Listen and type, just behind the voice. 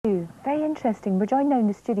interesting. We're joined now in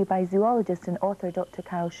the studio by zoologist and author Dr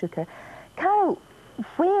Karl Shuker. Karl,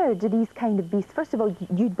 where do these kind of beasts, first of all,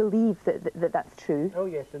 you'd believe that that's true? Oh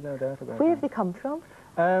yes, there's no doubt about that. Where have they come from?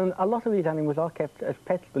 A lot of these animals are kept as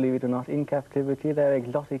pets, believe it or not, in captivity. They're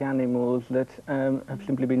exotic animals that have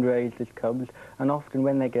simply been raised as cubs, and often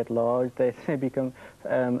when they get large, they become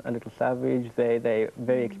a little savage. They're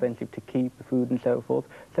very expensive to keep, the food and so forth,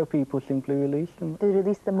 so people simply release them. They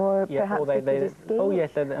release them more, yeah, perhaps they could escape? Oh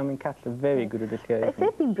yes, I mean, cats are very good at escaping. But if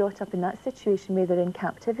they've been brought up in that situation where they're in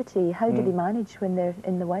captivity, how do they manage when they're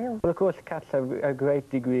in the wild? Well, of course, cats have a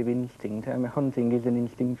great degree of instinct. Hunting is an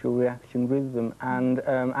instinctual reaction with them, and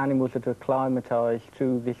animals that are acclimatised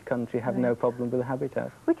to this country have no problem with the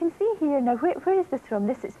habitat. We can see here now, where is this from?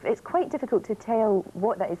 It's quite difficult to tell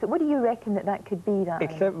what that is, but what do you reckon that could be, that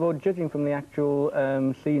Except, well, judging from the actual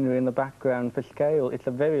scenery in the background for scale, it's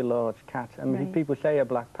a very large cat. I mean, people say a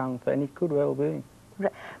black panther, and it could well be.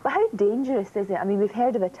 Right. But how dangerous is it? I mean, we've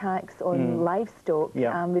heard of attacks on livestock.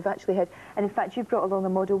 Yeah. We've actually heard, and in fact, you've brought along a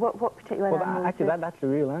model. What particular animal? Actually, that's a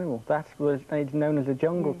real animal. It's known as a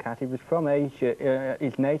jungle cat. It was from Asia,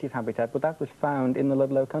 its native habitat, but that was found in the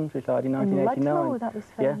Ludlow countryside in 1989. In Ludlow, that was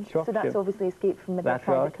found? Yeah, so that's obviously escaped from a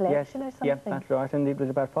private collection or something? Yes, that's right, and it was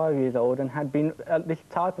about 5 years old and had been, this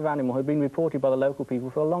type of animal had been reported by the local people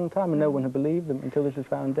for a long time, and no one had believed them until this was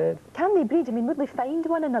found dead. Can they breed? I mean, would they find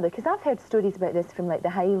one another? Because I've heard stories about this from, like, the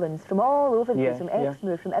Highlands, from all over the place, from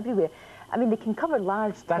Exmoor, from everywhere. I mean, they can cover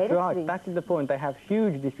large territories. That's right, that is the point. They have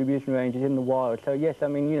huge distribution ranges in the wild. So, yes, I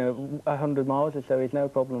mean, you know, 100 miles or so is no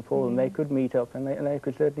problem for them. They could meet up, and they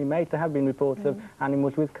could certainly mate. There have been reports of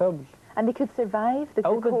animals with cubs. And they could survive the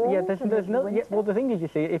cold? There's no... Yeah, well, the thing is, you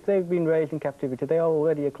see, if they've been raised in captivity, they are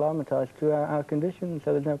already acclimatised to our conditions,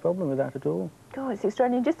 so there's no problem with that at all. Oh, it's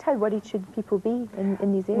extraordinary. Just how worried should people be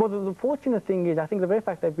in these areas? Well, the fortunate thing is, I think the very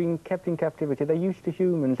fact they've been kept in captivity, they're used to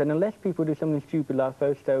humans, and unless people do something stupid like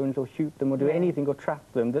throw stones or shoot them or do anything or trap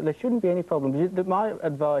them, there shouldn't be any problem. My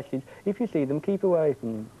advice is, if you see them, keep away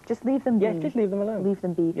from them. Just leave them be? Yes, just leave them alone. Leave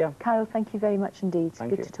them be. Yeah. Karl, thank you very much indeed.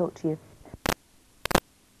 Good to talk to you.